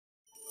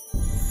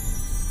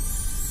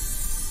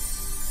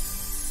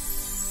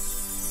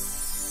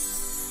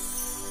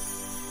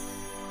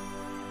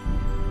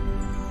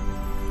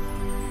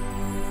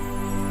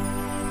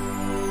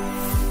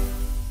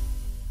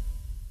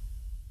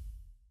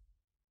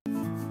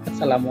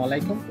আসসালামু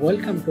আলাইকুম।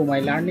 Welcome to my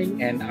learning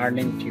and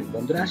earning tube.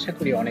 বন্ধুরা, আশা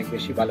করি অনেক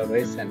বেশি ভালো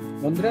রয়েছেন।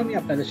 বন্ধুরা, আমি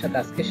আপনাদের সাথে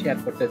আজকে শেয়ার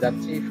করতে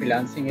যাচ্ছি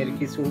ফ্রিল্যান্সিং এর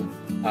কিছু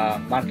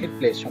মার্কেট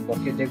প্লেস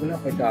সম্পর্কে, যেগুলো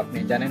হয়তো আপনি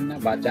জানেন না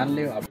বা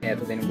জানলেও আপনি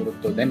এতদিন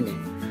গুরুত্ব দেননি।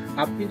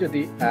 আপনি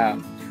যদি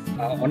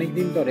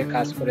অনেকদিন ধরে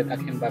কাজ করে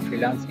থাকেন বা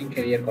ফ্রিল্যান্সিং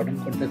ক্যারিয়ার গঠন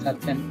করতে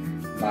চাচ্ছেন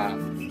বা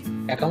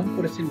অ্যাকাউন্ট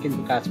করেছেন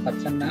কিন্তু কাজ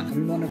পাচ্ছেন না,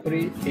 আমি মনে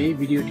করি এই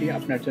ভিডিওটি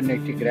আপনার জন্য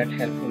একটি গ্রেট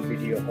হেল্পফুল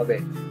ভিডিও হবে।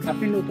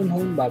 আপনি নতুন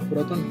হন বা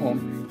পুরাতন হন,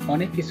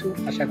 অনেক কিছু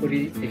আশা করি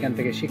এখান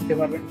থেকে শিখতে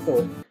পারবেন। তো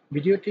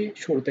ভিডিওটি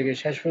শুরু থেকে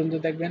শেষ পর্যন্ত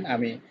দেখবেন।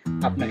 আমি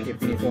আপনাকে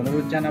বিনীত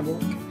অনুরোধ জানাবো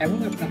এবং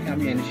আপনাকে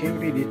আমি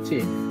এনশিওরিটি দিচ্ছি,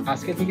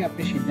 আজকে থেকে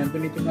আপনি সিদ্ধান্ত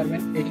নিতে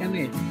পারবেন। এখানে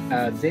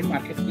যে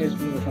মার্কেট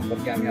প্লেসগুলো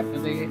সম্পর্কে আমি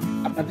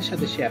আপনাদের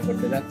সাথে শেয়ার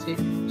করতে যাচ্ছি,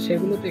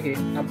 সেগুলো থেকে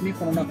আপনি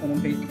কোনো না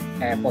কোনোটি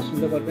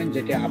পছন্দ করবেন,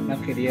 যেটা আপনার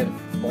ক্যারিয়ার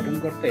গঠন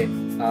করতে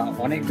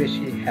অনেক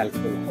বেশি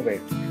হেল্পফুল হবে।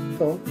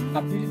 তো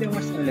আপনি যদি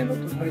আমার চ্যানেলে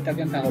নতুন হয়ে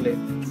থাকেন, তাহলে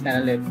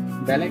চ্যানেলের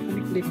বেল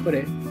আইকনে ক্লিক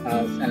করে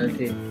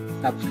চ্যানেলটি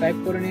সাবস্ক্রাইব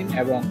করে নিন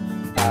এবং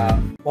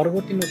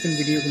পরবর্তী নতুন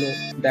ভিডিওগুলো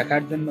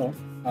দেখার জন্য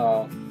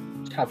আহ,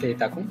 সাথেই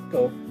থাকুন। তো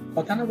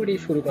কথা না বাড়িয়ে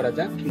শুরু করা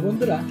যাক। কি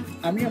বন্ধুরা,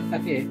 আমি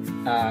আপনাকে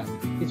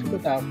কিছু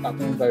কথা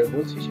প্রাথমিকভাবে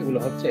বলছি। সেগুলো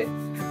হচ্ছে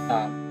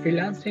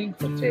ফ্রিল্যান্সিং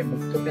হচ্ছে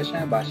মুক্ত পেশা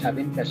বা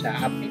স্বাধীন পেশা।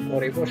 আপনি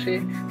ঘরে বসে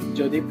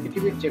যদি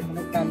পৃথিবীর যে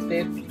কোনো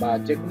প্রান্তের বা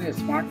যে কোনো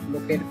স্মার্ট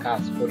লোকের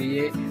কাজ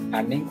করিয়ে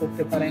আর্নিং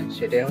করতে পারেন,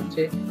 সেটাই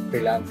হচ্ছে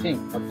ফ্রিল্যান্সিং,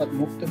 অর্থাৎ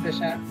মুক্ত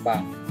পেশা বা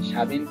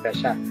স্বাধীন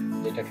পেশা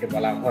যেটাকে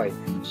বলা হয়।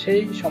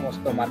 সেই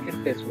সমস্ত মার্কেট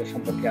প্লেসগুলো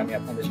সম্পর্কে আমি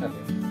আপনাদের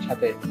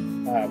সাথে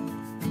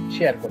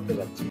শেয়ার করতে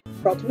যাচ্ছি।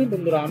 প্রথমে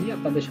বন্ধুরা, আমি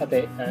আপনাদের সাথে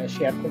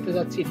শেয়ার করতে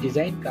যাচ্ছি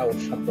ডিজাইন ক্লাউড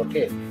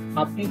সম্পর্কে।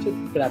 আপনি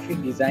যদি গ্রাফিক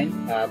ডিজাইন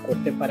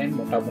করতে পারেন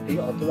মোটামুটি,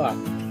 অথবা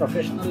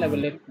প্রফেশনাল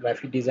লেভেলের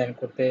গ্রাফিক ডিজাইন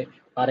করতে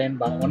পারেন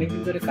বা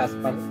অনেকদিন ধরে কাজ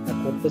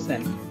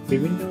করতেছেন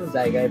বিভিন্ন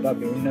জায়গায় বা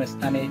বিভিন্ন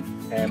স্থানে,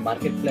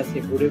 মার্কেট প্লেসে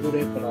ঘুরে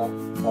ঘুরে কোনো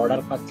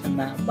অর্ডার পাচ্ছেন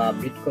না বা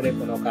বিট করে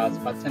কোনো কাজ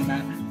পাচ্ছেন না,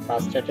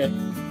 ফ্রাস্ট্রেটেড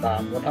বা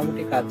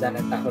মোটামুটি কাজ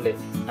জানেন, তাহলে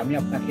আমি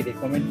আপনাকে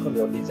রিকমেন্ড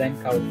করবো ডিজাইন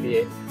ক্লাউড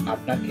দিয়ে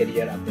আপনার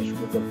ক্যারিয়ার আপনি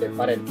শুরু করতে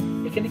পারেন।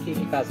 এখানে কি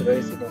কি কাজ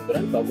রয়েছে বন্ধুরা?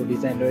 লোগো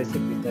ডিজাইন রয়েছে,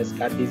 বিজনেস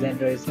কার্ড ডিজাইন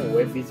রয়েছে,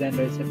 ওয়েব ডিজাইন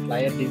রয়েছে,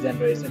 ফ্লায়ার ডিজাইন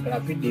রয়েছে,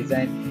 গ্রাফিক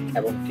ডিজাইন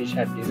এবং টি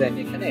শার্ট ডিজাইন।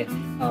 এখানে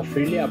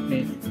ফ্রিলি আপনি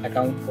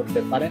অ্যাকাউন্ট করতে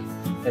পারেন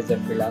এজ এ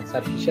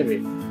ফ্রিল্যান্সার হিসেবে।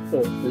 তো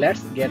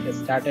let's get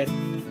started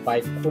by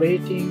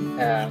creating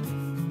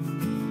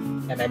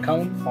an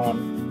account on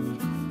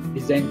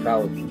design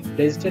cloud.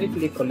 রেজিস্টারে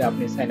ক্লিক করলে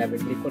আপনি সাইন আপে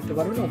ক্লিক করতে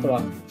পারবেন, অথবা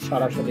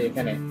সরাসরি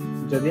এখানে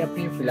যদি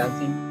আপনি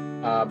ফ্রিল্যান্সিং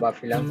বা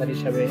ফ্রিল্যান্সার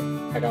হিসেবে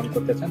অ্যাকাউন্ট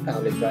করতে চান,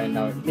 তাহলে জয়েন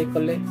নাও ক্লিক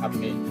করলে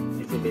আপনি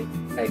ইজিলি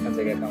এখান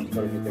থেকে অ্যাকাউন্ট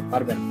করে নিতে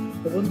পারবেন।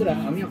 তো বন্ধুরা,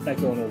 আমি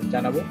আপনাকে অনুরোধ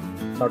জানাবো,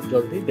 চট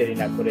জলদি দেরি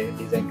না করে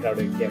ডিজাইন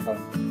ক্লাউডে একটি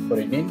অ্যাকাউন্ট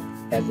করে নিন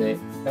অ্যাজ এ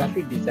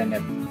গ্রাফিক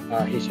ডিজাইনার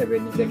হিসেবে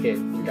নিজেকে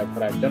বিল্ড আপ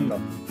করার জন্য।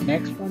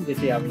 নেক্সট ওয়ান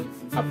যেটি আমি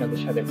আপনাদের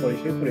সাথে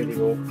পরিচয় করে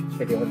দিব,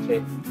 সেটি হচ্ছে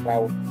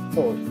ক্লাউড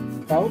সোর্স।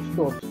 ক্লাউড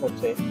সোর্স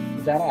হচ্ছে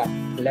যারা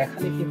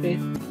লেখালেখিতে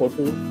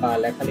পটু বা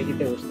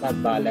লেখালেখিতে উস্তাদ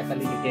বা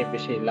লেখালেখিতে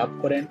বেশি লাভ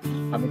করেন,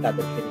 আমি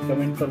তাদেরকে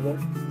রিকমেন্ড করব।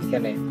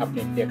 এখানে আপনি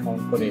একটি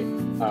অ্যাকাউন্ট করে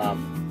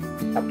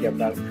আপনি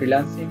আপনার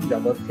ফ্রিল্যান্সিং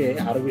জগৎকে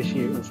আরো বেশি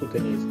উঁচুতে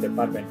নিয়ে যেতে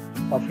পারবেন।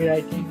 Copy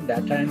writing,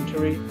 data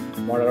entry,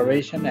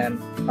 moderation and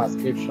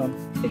transcription,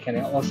 এখানে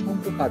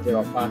অসংখ্য কাজের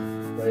অফার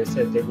রয়েছে,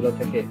 যেগুলো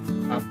থেকে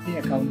আপনি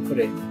অ্যাকাউন্ট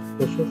করে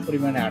প্রচুর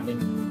পরিমাণে আর্নিং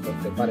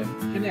করতে পারেন।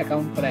 এখানে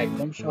অ্যাকাউন্ট করা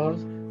একদম সহজ।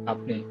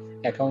 আপনি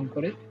অ্যাকাউন্ট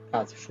করে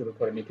কাজ শুরু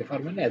করে নিতে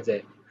পারবেন এজ এ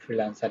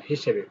ফ্রিল্যান্সার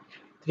হিসেবে।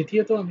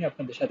 তৃতীয়ত আমি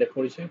আপনাদের সাথে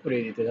পরিচয়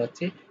করিয়ে দিতে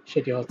যাচ্ছি,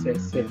 সেটি হচ্ছে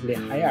সিম্পলি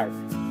হায়ার।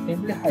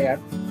 সিম্পলি হায়ার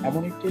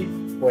এমন একটি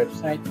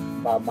ওয়েবসাইট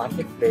বা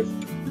মার্কেট প্লেস,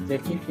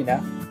 যেটি কিনা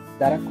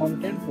যারা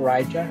কন্টেন্ট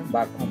রাইটার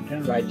বা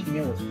কন্টেন্ট রাইটিং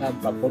এ উস্তাদ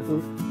বা পটু,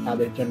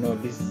 তাদের জন্য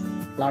this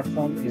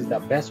platform is the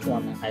best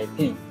one I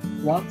think.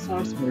 One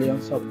search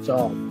millions of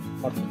job,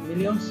 অর্থাৎ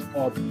মিলিয়ন্স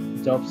অফ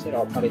জবস এর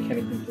অফার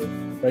এখানে কিন্তু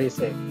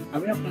রয়েছে।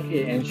 আমি আপনাকে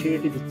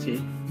এনশিওরিটি দিচ্ছি,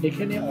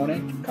 এখানে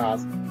অনেক কাজ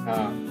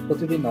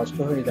প্রতিদিন নষ্ট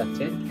হয়ে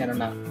যাচ্ছে,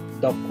 কেননা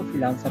দক্ষ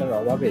ফ্রিল্যান্সারের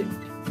অভাবে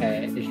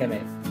এখানে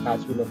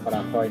কাজগুলো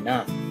করা হয় না।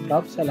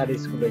 টপ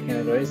স্যালারিজ গুলো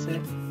এখানে রয়েছে: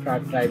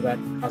 truck driver,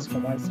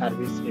 customer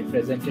service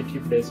representative,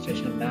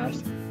 registration nurse,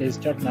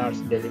 registered nurse,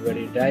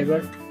 delivery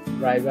driver,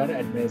 driver,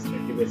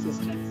 administrative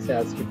assistant,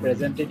 sales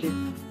representative,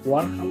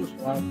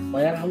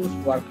 warehouse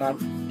worker,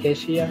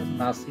 cashier,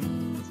 nursing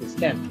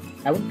assistant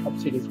এবং টপ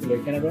সিরিজ গুলো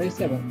এখানে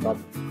রয়েছে এবং টপ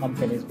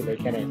কোম্পানিজ গুলো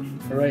এখানে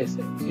রয়েছে।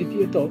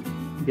 তৃতীয়ত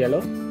গেল,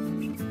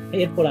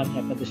 এরপর আমি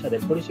আপনাদের সাথে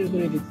পরিচয়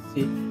করে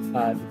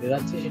দিতে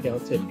যাচ্ছি, সেটা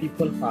হচ্ছে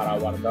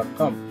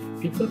peopleperhour.com।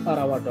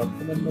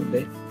 peopleperhour.com এর মধ্যে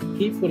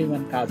কি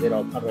পরিমাণ কাজের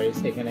অফার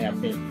রয়েছে, এখানে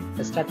আপনি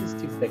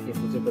স্ট্যাটিস্টিক্স দেখে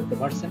বুঝে করতে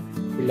পারছেন।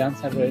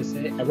 ফ্রিল্যান্সার রয়েছে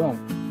এবং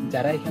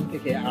যারা এখান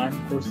থেকে আর্ন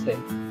করছে,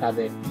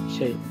 তাদের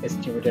সেই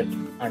এস্টিমেটেড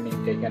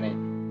আর্নিংটা এখানে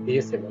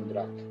দিয়েছে।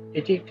 বন্ধুরা,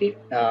 এটি একটি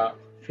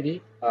ফ্রি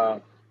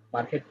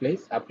মার্কেট প্লেস।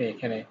 আপনি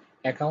এখানে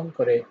অ্যাকাউন্ট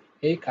করে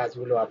এই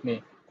কাজগুলো আপনি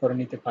করে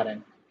নিতে পারেন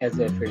এজ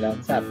এ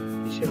ফ্রিল্যান্সার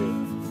হিসেবে।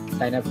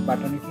 সাইন আপ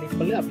বাটনে ক্লিক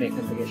করলে আপনি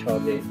এখান থেকে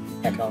সহজে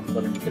অ্যাকাউন্ট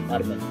করে নিতে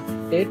পারবেন।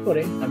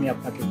 এরপরে আমি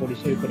আপনাকে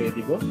পরিচয় করিয়ে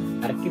দিব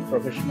আরেকটি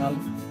professional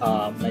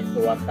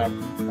micro worker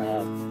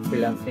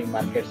freelancing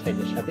market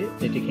সাইটের সাথে,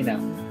 যেটি কিনা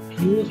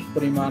হিউজ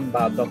পরিমাণ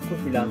বা দক্ষ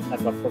ফ্রিল্যান্সার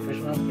বা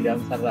প্রফেশনাল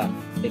ফ্রিল্যান্সাররা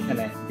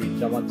এখানে বিল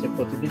জমাচ্ছে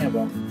প্রতিদিন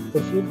এবং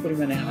প্রচুর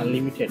পরিমাণে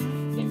আনলিমিটেড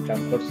ইনকাম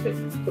করছে।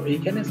 তো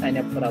এইখানে সাইন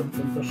আপ করা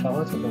অত্যন্ত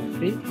সহজ এবং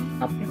ফ্রি।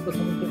 আপনি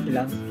প্রথমত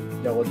ফ্রিল্যান্সিং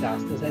জগতে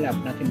আসতে চাইলে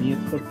আপনাকে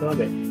নিয়োগ করতে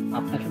হবে,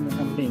 আপনাকে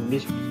মোটামুটি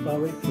ইংলিশ বুঝতে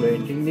হবে,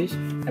 ফ্লুয়েন্ট ইংলিশ,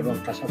 এবং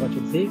পাশাপাশি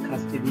যেই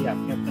কাজটি দিয়ে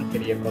আপনি আপনার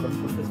ক্যারিয়ার গঠন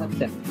করতে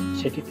চাচ্ছেন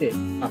সেটিতে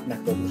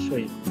আপনাকে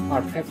অবশ্যই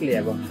পারফেক্টলি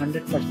এবং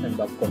 100%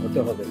 দক্ষ হতে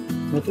হবে।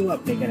 নতুবা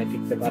আপনি এখানে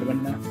টিকতে পারবেন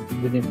না,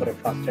 দুদিন পরে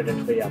ফ্রাস্ট্রেটেড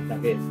হয়ে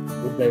আপনাকে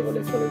গুড বাই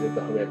বলে চলে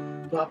যেতে হবে।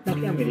 তো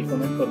আপনাকে আমি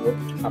রিকমেন্ড করব,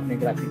 আপনি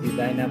গ্রাফিক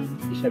ডিজাইনার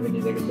হিসেবে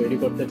নিজেকে তৈরি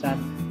করতে চান,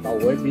 বা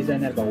ওয়েব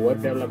ডিজাইনার বা ওয়েব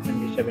ডেভেলপমেন্ট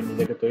হিসেবে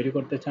নিজেকে তৈরি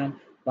করতে চান,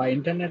 বা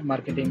ইন্টারনেট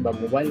মার্কেটিং বা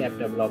মোবাইল অ্যাপ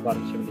ডেভেলপার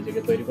হিসেবে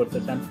নিজেকে তৈরি করতে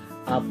চান,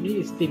 আপনি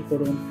স্থির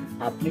করুন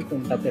আপনি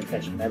কোনটাতে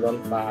ফ্যাশনেবল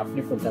বা আপনি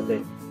কোনটাতে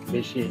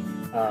বেশি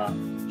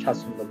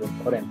স্বাচ্ছন্দ্য বোধ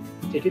করেন,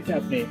 যেটিতে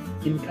আপনি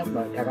ইনকাম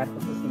নয় টাকার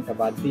কথা চিন্তা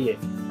বাদ দিয়ে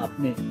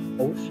আপনি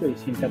অবশ্যই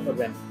চিন্তা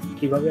করবেন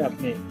কিভাবে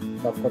আপনি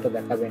দক্ষতা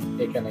দেখাবেন।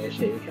 এখানে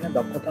এসে এখানে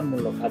দক্ষতার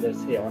মূল্য কাজের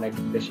চেয়ে অনেক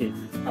বেশি।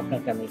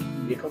 আপনাকে আমি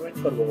রিকমেন্ড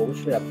করবো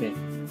অবশ্যই আপনি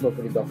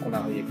পুরোপুরি দক্ষ না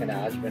হয়ে এখানে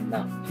আসবেন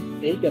না।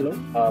 এই গেল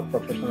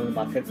প্রফেশনাল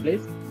মার্কেট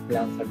প্লেস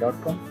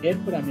freelancer.com।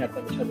 এরপর আমি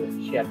আপনাদের সাথে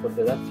শেয়ার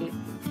করতে যাচ্ছি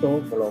প্রো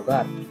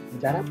ব্লগার।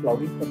 যারা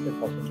ব্লগিং করতে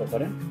পছন্দ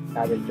করেন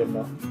তাদের জন্য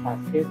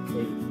আজকের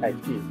এই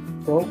সাইটটি।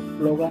 প্রো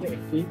ব্লগার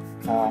একটি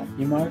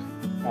ইমার্স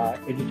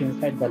এডিটিং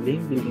সাইট বা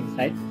লিঙ্ক বিল্ডিং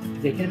সাইট,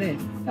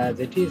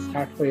 যেটি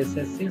স্টার্ট হয়েছে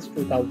since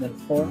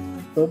 2004।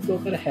 Pro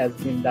Blogger has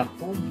been the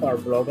home for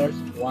bloggers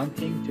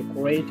wanting to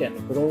create and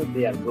grow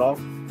their blog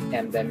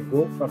and then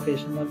go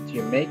professional to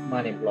make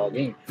money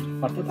blogging।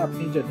 অর্থাৎ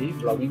আপনি যদি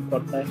blogging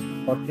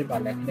করতে বা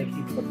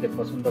লেখালেখি করতে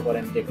পছন্দ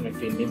করেন যে কোনো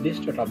একটি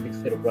নির্দিষ্ট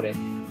টপিকসের উপরে,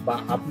 বা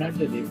আপনার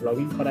যদি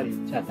ব্লগিং করার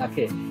ইচ্ছা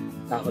থাকে,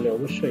 তাহলে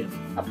অবশ্যই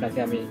আপনাকে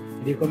আমি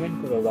রিকমেন্ড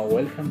করবো বা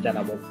ওয়েলকাম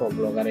জানাবো প্রো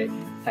ব্লগারে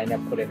সাইন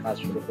আপ করে কাজ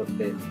শুরু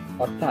করতে।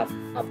 অর্থাৎ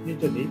আপনি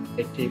যদি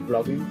একটি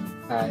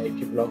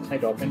ব্লগ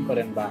সাইট ওপেন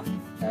করেন, বা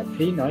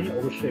ফ্রি নয়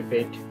অবশ্যই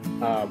পেইড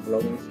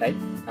ব্লগিং সাইট,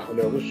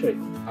 তাহলে অবশ্যই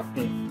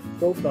আপনি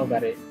প্রো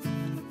ব্লগারে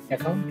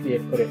অ্যাকাউন্ট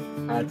ক্রিয়েট করে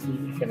আজই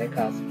এখানে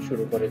কাজ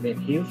শুরু করে দিন।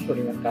 হিউজ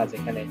পরিমাণ কাজ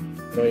এখানে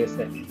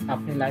রয়েছে,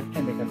 আপনি লাইফ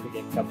টাইম এখান থেকে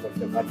ইনকাম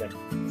করতে পারবেন।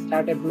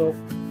 স্টার্ট এ blog,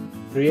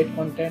 create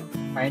content,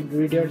 find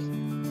readers,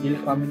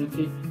 build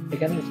community,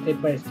 এখানে স্টেপ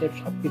বাই স্টেপ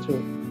সবকিছু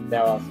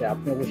দেওয়া আছে,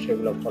 আপনি অবশ্যই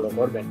এগুলো ফলো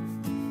করবেন।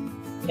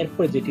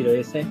 এরপরে যেটি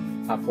রয়েছে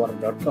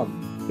upwork.com।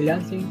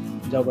 ফ্রিল্যান্সিং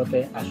জগতে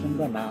আসুন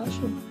বা না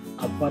আসুন,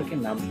 আপওয়ার্কের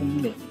নাম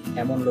শুনলে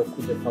এমন লোক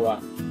খুঁজে পাওয়া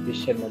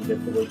বিশ্বের মধ্যে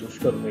খুবই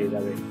দুষ্কর হয়ে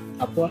যাবে।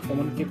 আপওয়ার্ক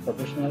এমন একটি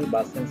প্রফেশনাল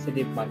বা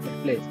সেন্সিটিভ মার্কেট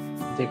প্লেস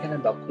যেখানে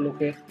দক্ষ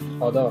লোকের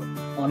কদর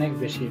অনেক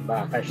বেশি বা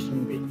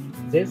আকাশচুম্বী।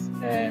 যে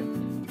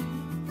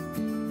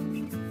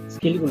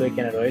স্কিলগুলো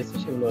এখানে রয়েছে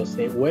সেগুলো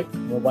হচ্ছে web,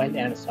 mobile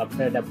and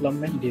software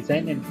development,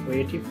 design and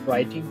creative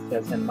writing,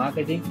 sales and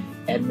marketing,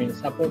 admin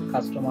support,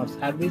 customer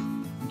service,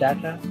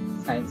 data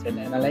science and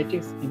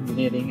analytics,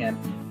 engineering and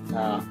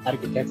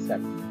architecture.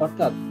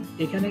 অর্থাৎ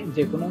এখানে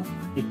যে কোনো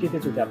একটিতে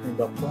যদি আপনি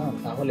দক্ষ হন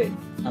তাহলে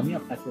আমি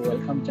আপনাকে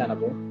ওয়েলকাম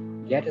জানাবো।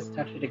 গেট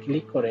স্টার্টেড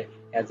ক্লিক করে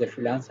অ্যাজ এ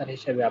ফ্রিল্যান্সার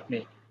হিসেবে আপনি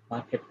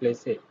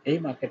এই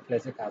মার্কেট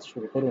প্লেসে কাজ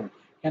শুরু করুন।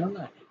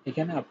 কেননা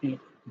এখানে আপনি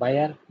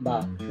বায়ার বা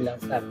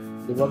ফ্রিল্যান্সার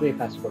দুভাবে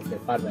কাজ করতে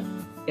পারবেন।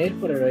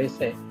 এরপরে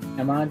রয়েছে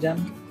অ্যামাজন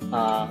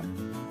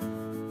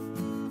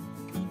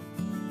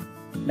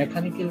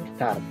মেকানিক্যাল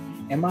টার্ক।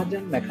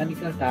 অ্যামাজন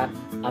মেকানিক্যাল টার্ক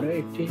আরো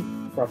একটি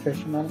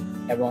প্রফেশনাল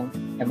এবং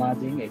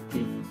অ্যামাজিং একটি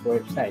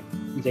ওয়েবসাইট,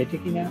 যেটি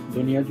কিনা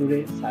দুনিয়া জুড়ে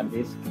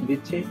সার্ভিস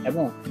দিচ্ছে,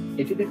 এবং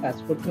এটিতে কাজ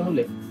করতে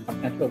হলে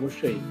আপনাকে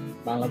অবশ্যই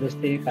বাংলাদেশ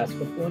থেকে কাজ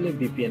করতে হলে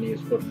VPN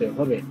ইউজ করতে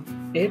হবে।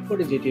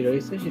 এরপরে যেটি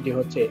রয়েছে সেটি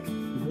হচ্ছে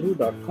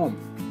guru.com।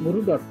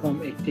 guru.com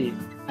একটি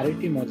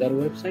আরেকটি মজার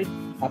ওয়েবসাইট।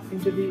 আপনি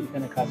যদি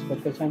এখানে কাজ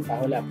করতে চান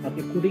তাহলে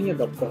আপনাকে কোডিং এ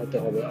দক্ষ হতে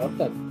হবে,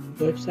 অর্থাৎ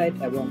ওয়েবসাইট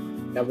এবং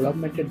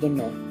ডেভেলপমেন্টের জন্য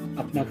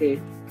আপনাকে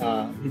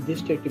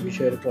নির্দিষ্ট একটি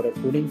বিষয়ের উপরে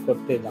কোডিং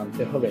করতে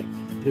জানতে হবে।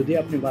 যদি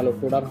আপনি ভালো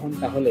কোডার হন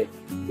তাহলে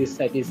this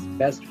site is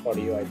best for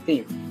you I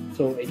think.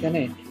 So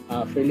এখানে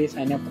ফ্রিলি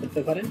সাইন আপ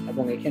করতে পারেন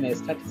এবং এখানে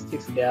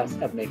স্ট্যাটিস্টিক্স দেওয়া আছে,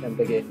 আপনি এখান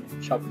থেকে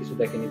সবকিছু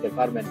দেখে নিতে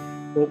পারবেন।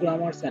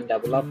 Programmers and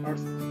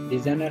developers,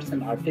 designers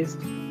and artist,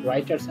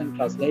 writers and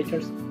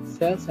translators,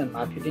 sales and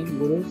marketing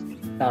গুরুস,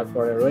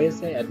 তারপরে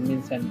রয়েছে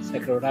admins and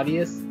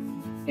সেক্রেটারিয়াস,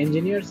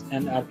 engineers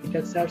and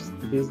আর্কিটেকচার্স,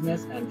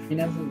 business and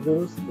finance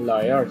গুরুস,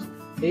 lawyers.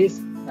 এই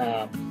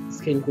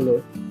স্কিলগুলো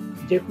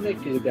যে কোনো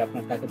একটি যদি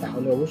আপনার থাকে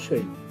তাহলে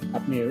অবশ্যই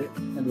আপনি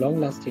লং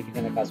লাস্টিং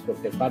এখানে কাজ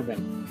করতে পারবেন।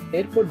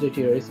 এরপর যেটি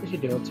রয়েছে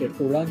সেটি হচ্ছে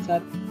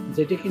ফ্রিল্যান্সার,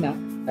 যেটি কিনা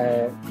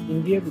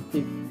ইন্ডিয়া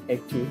ভিত্তিক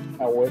একটি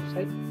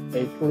ওয়েবসাইট।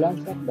 এই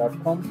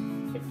freelancer.com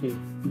একটি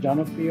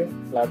জনপ্রিয়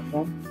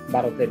প্ল্যাটফর্ম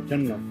ভারতের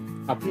জন্য।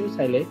 আপনিও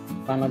চাইলে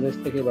বাংলাদেশ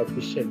থেকে বা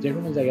বিশ্বের যে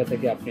কোনো জায়গা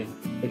থেকে আপনি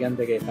এখান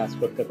থেকে কাজ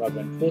করতে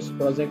পারবেন।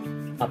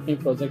 আপনি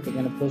প্রজেক্ট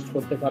এখানে পোস্ট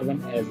করতে পারবেন।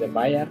 As a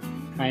buyer,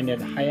 find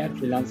and higher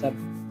freelancer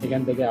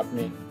এখান থেকে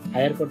আপনি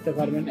হায়ার করতে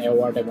পারবেন,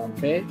 অ্যাওয়ার্ড এবং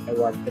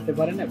অ্যাওয়ার্ড পেতে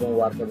পারেন এবং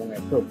ওয়ার্ক এবং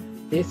অ্যাপ্রুভ,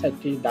 এই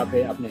 4টি ধাপে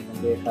আপনি এখান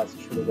থেকে কাজ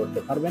শুরু করতে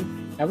পারবেন।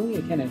 এবং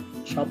এখানে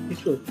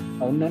সবকিছু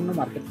অন্যান্য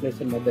মার্কেট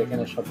প্লেসের মধ্যে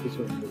এখানে সবকিছু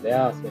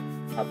দেওয়া আছে।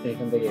 আপনি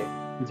এখান থেকে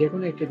যে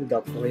কোনো একটিতে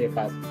দক্ষ হয়ে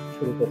কাজ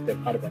শুরু করতে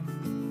পারবেন।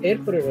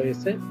 এরপরে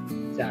রয়েছে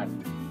জার্ক।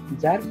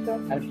 জার্কটা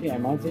আরেকটি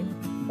অ্যামাজন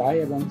বাই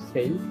এবং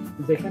সেল,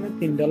 যেখানে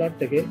 $3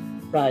 থেকে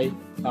প্রায়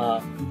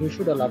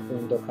 $200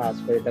 পর্যন্ত কাজ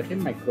হয়ে থাকে।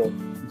 Micro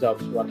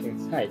jobs working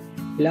site,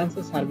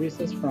 freelancer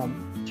services from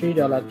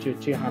 $3 to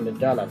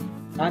 $300.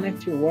 Connect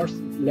to world's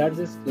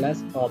largest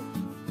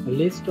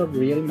list of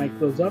real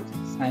microjobs.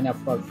 Sign up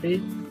for free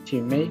to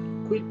make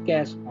quick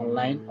cash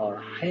online or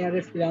hire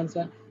a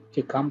freelancer to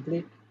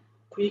complete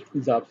quick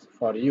jobs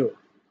for you.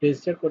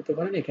 Register করতে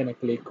পারেন এখানে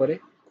click করে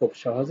খুব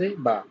সহজেই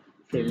বা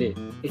freely.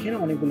 এখানে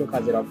অনেকগুলো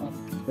কাজের অফার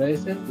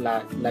রয়েছে,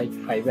 লাইক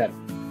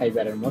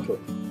ফাইবারের মতো,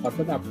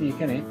 অর্থাৎ আপনি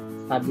এখানে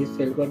সার্ভিস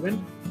সেল করবেন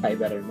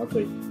ফাইবারের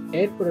মতোই।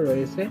 এরপরে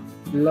রয়েছে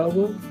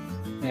লোগো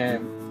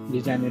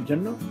ডিজাইনের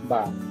জন্য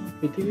বা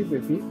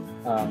পৃথিবীব্যাপী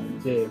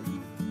যে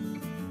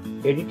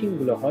এডিটিং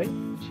গুলো হয়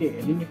সেই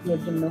এডিটিং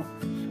গুলোর জন্য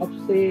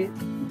সবচেয়ে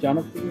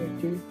জনপ্রিয়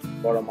একটি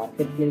বড়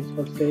মার্কেট প্লেস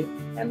হচ্ছে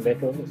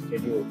VIDDO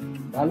স্টুডিও।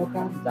 ভালো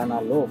কাজ জানা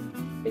লোক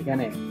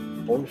এখানে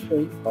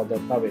অবশ্যই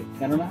কদর পাবে,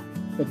 কেননা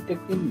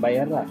প্রত্যেকদিন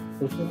বায়াররা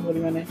প্রচুর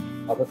পরিমাণে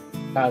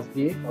কাজ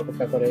দিয়ে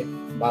অপেক্ষা করে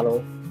ভালো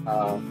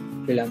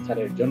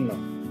ফ্রিল্যান্সারের জন্য।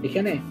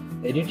 এখানে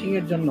এডিটিং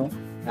এর জন্য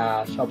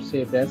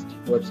সবচেয়ে বেস্ট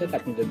ওয়েবসাইট।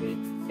 আপনি যদি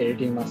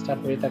এডিটিং মাস্টার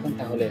হয়ে থাকেন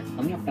তাহলে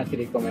আমি আপনাকে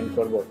রিকমেন্ড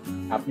করব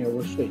আপনি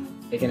অবশ্যই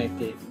এখানে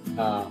একটি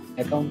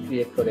অ্যাকাউন্ট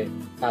ক্রিয়েট করে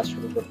কাজ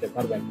শুরু করতে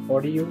পারবেন।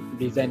 Audio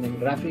design and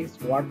graphics,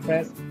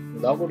 WordPress,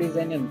 logo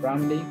design and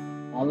branding,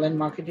 online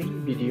marketing,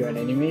 video and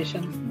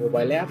animation,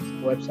 mobile apps,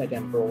 website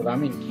and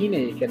programming, কি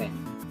নেই এখানে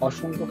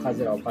অসংখ্য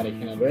কাজের অফার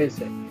এখানে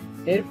রয়েছে।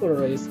 এরপর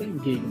রয়েছে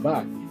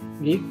গিগবাগ।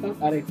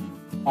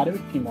 আরো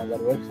একটি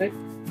মজার ওয়েবসাইট,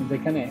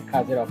 যেখানে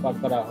কাজের অফার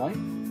করা হয়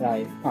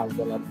প্রায়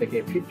 $5 থেকে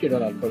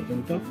 $50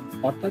 পর্যন্ত,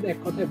 অর্থাৎ এক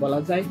কথায় বলা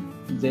যায়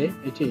যে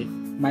এটি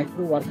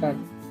মাইক্রো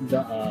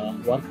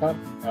ওয়ার্কার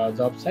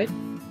জব সাইট।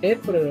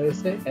 এরপরে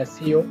রয়েছে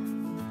এসইও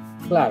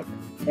ক্লার্ক।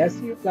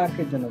 এসইও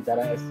ক্লার্কের জন্য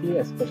যারা এসইও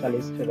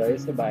স্পেশালিস্ট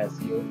রয়েছে বা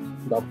এসইও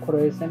দক্ষ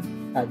রয়েছেন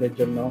তাদের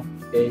জন্য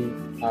এই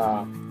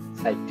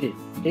সাইটটি।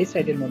 এই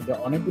সাইটের মধ্যে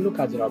অনেকগুলো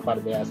কাজের অফার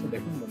দেওয়া আছে।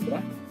 দেখুন বন্ধুরা,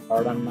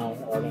 অর্ডার নাও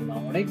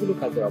অনেকগুলো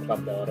কাজের অফার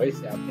দেওয়া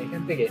রয়েছে। আপনি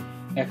এখান থেকে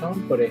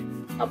অ্যাকাউন্ট করে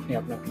আপনি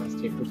আপনার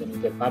কাজটি খুঁজে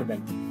নিতে পারবেন।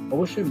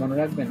 অবশ্যই মনে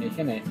রাখবেন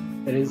এখানে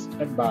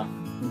রেজিস্টার্ড বা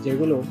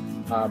যেগুলো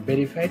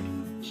ভেরিফাইড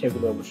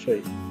সেগুলো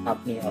অবশ্যই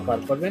আপনি অফার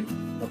করবেন,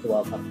 অথবা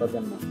অফার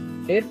করবেন না।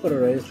 এরপরে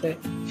রয়েছে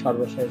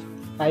সর্বশেষ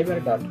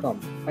fiverr.com।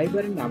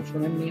 ফাইবারের নাম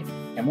শুনেননি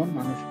এমন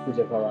মানুষ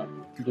খুঁজে পাওয়া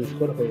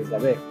দুষ্কর হয়ে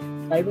যাবে।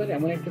 ফাইবার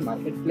এমন একটি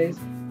মার্কেট প্লেস,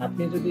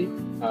 আপনি যদি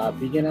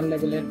বিগিনার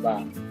লেভেলের বা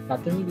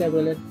প্রাথমিক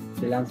লেভেলের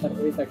ফ্রিল্যান্সার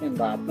হয়ে থাকেন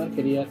বা আপনার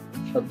ক্যারিয়ার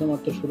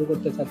সদ্যমাত্র শুরু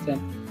করতে চাচ্ছেন,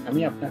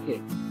 আমি আপনাকে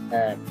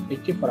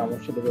একটি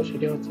পরামর্শ দেবো,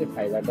 সেটি হচ্ছে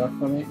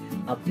fiverr.com এ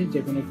আপনি যে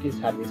কোনো একটি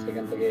সার্ভিস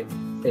এখান থেকে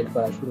সেল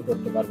করা শুরু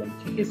করতে পারবেন।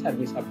 কি কি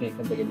সার্ভিস আপনি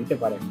এখান থেকে দিতে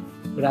পারেন?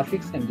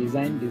 Graphics end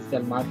design,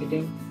 digital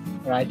marketing,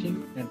 writing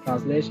and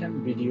translation,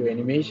 video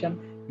animation,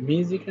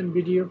 music and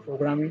video,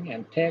 programming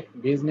and take,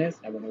 business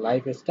এবং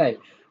লাইফস্টাইল।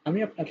 আমি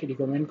আপনাকে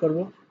রিকমেন্ড করব,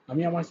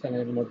 আমি আমার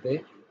চ্যানেলের মধ্যে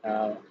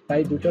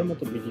প্রায় 2টার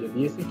মতো ভিডিও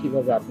দিয়েছি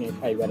কিভাবে আপনি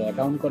ফাইবারে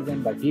অ্যাকাউন্ট করবেন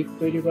বা গিগ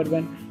তৈরি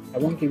করবেন,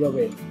 এবং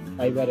কিভাবে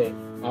ফাইবারে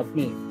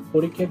আপনি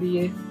পরীক্ষা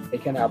দিয়ে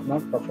এখানে আপনার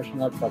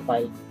প্রফেশনাল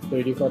প্রোফাইল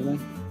তৈরি করবেন।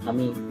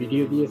 আমি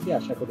ভিডিও দিয়েছি,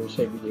 আশা করি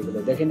সেই ভিডিওগুলো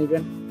দেখে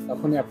নেবেন,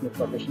 তখনই আপনি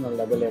প্রফেশনাল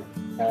লেভেলের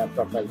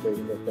প্রোফাইল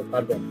তৈরি করতে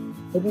পারবেন।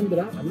 তো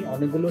বন্ধুরা, আমি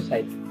অনেকগুলো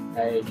সাইট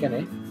এখানে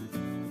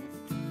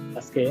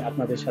আজকে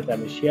আপনাদের সাথে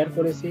আমি শেয়ার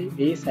করেছি।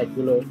 এই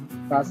সাইটগুলো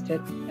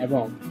ট্রাস্টেড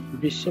এবং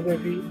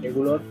বিশ্বব্যাপী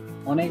এগুলোর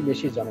অনেক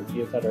বেশি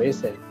জনপ্রিয়তা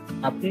রয়েছে।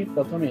 আপনি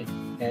প্রথমে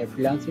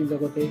ফ্রিল্যান্সিং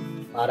জগতে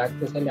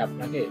রাখতে চাইলে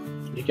আপনাকে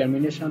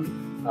ডিটারমিনেশন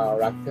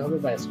রাখতে হবে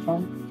বা স্ট্রং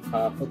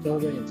হতে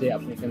হবে যে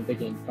আপনি এখান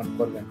থেকে ইনকাম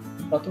করবেন।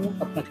 প্রথমত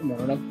আপনাকে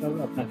মনে রাখতে হবে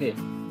আপনাকে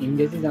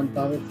ইংরেজি জানতে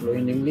হবে,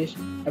 ফ্লুয়েন্ট ইংলিশ,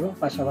 এবং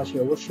পাশাপাশি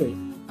অবশ্যই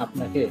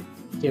আপনাকে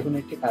যে কোনো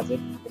একটি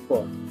কাজের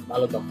উপর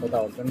ভালো দক্ষতা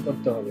অর্জন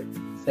করতে হবে।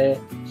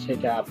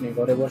 সেটা আপনি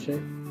ঘরে বসে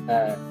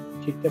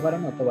শিখতে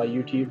পারেন, অথবা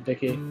ইউটিউব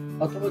দেখে,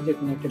 অথবা যে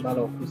কোনো একটি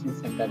ভালো কোচিং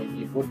সেন্টারে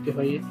গিয়ে ভর্তি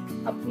হয়ে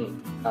আপনি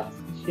কাজ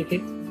শিখে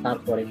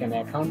তারপর এখানে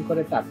অ্যাকাউন্ট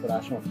করে তারপর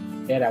আসুন।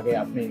 এর আগে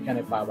আপনি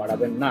এখানে পা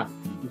বাড়াবেন না।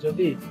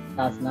 যদি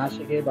কাজ না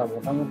শিখে বা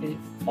মোটামুটি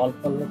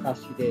অল্প কাজ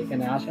শিখে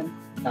এখানে আসেন,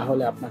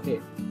 তাহলে আপনাকে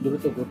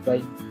দ্রুত গুড বাই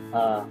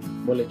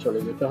বলে চলে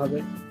যেতে হবে।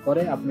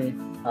 পরে আপনি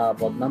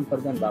বদনাম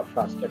করবেন বা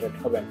ফ্রাস্ট্রেটেড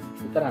হবেন।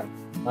 সুতরাং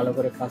ভালো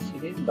করে কাজ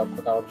শিখে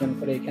দক্ষতা অর্জন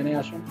করে এখানে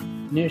আসুন,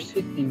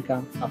 নিশ্চিত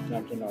ইনকাম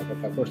আপনার জন্য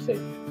অপেক্ষা করছে।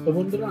 তো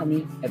বন্ধুরা, আমি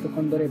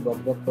এতক্ষণ ধরে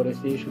বকবক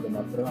করেছি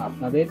শুধুমাত্র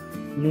আপনাদের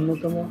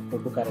ন্যূনতম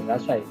উপকারের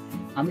আশায়।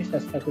 আমি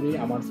চেষ্টা করি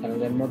আমার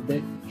চ্যানেলের মধ্যে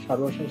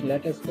সর্বশেষ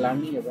লেটেস্ট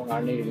লার্নিং এবং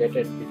আর্নিং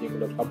রিলেটেড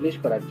ভিডিওগুলো পাবলিশ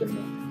করার জন্য।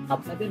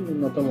 আপনাদের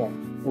ন্যূনতম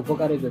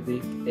উপকারে যদি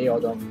এই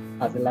অদম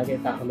কাজে লাগে,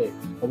 তাহলে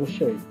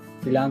অবশ্যই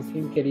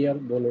ফ্রিল্যান্সিং ক্যারিয়ার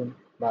বলুন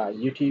বা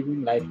ইউটিউবিং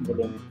লাইফ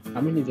বলুন,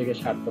 আমি নিজেকে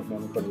সার্থক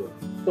মনে করব।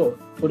 তো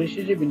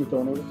পরিশেষে বিনীত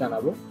অনুরোধ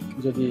জানাবো,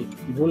 যদি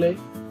ভুলে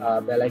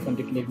বেল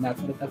আইকনটি ক্লিক না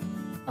করে থাকেন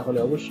তাহলে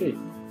অবশ্যই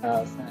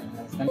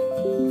এবং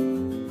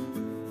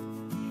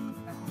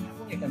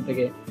এখান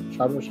থেকে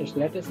সর্বশেষ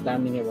লেটেস্ট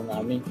লার্নিং এবং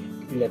আর্নিং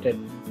রিলেটেড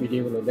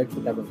ভিডিওগুলো দেখতে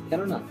থাকুন।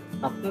 কেননা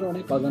আপনার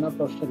অনেক অজানা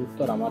প্রশ্নের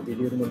উত্তর আমার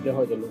ভিডিওর মধ্যে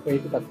হয়তো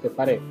লুকায়িত থাকতে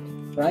পারে।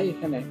 প্রায়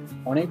এখানে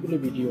অনেকগুলো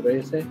ভিডিও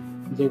রয়েছে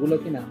যেগুলো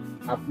কিনা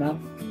আপনার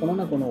কোনো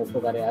না কোনো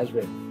উপকারে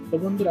আসবে। তো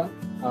বন্ধুরা,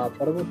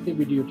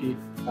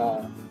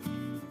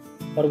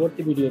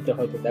 পরবর্তী ভিডিওতে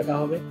হয়তো দেখা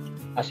হবে।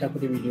 আশা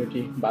করি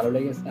ভিডিওটি ভালো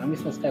লেগেছে। আমি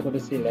চেষ্টা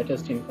করেছি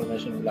লেটেস্ট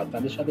ইনফরমেশনগুলো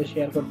আপনাদের সাথে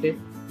শেয়ার করতে।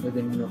 যদি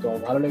ন্যূনতম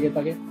ভালো লেগে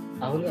থাকে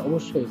তাহলে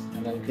অবশ্যই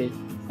চ্যানেলটি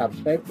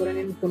সাবস্ক্রাইব করে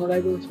নিন,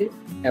 পুনরায় বলছি,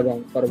 এবং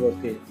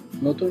পরবর্তী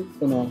নতুন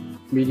কোনো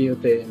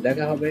ভিডিওতে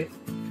দেখা হবে।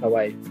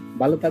 সবাই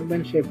ভালো থাকবেন,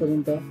 সে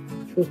পর্যন্ত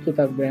সুস্থ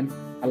থাকবেন।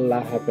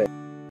 আল্লাহ হাফেজ।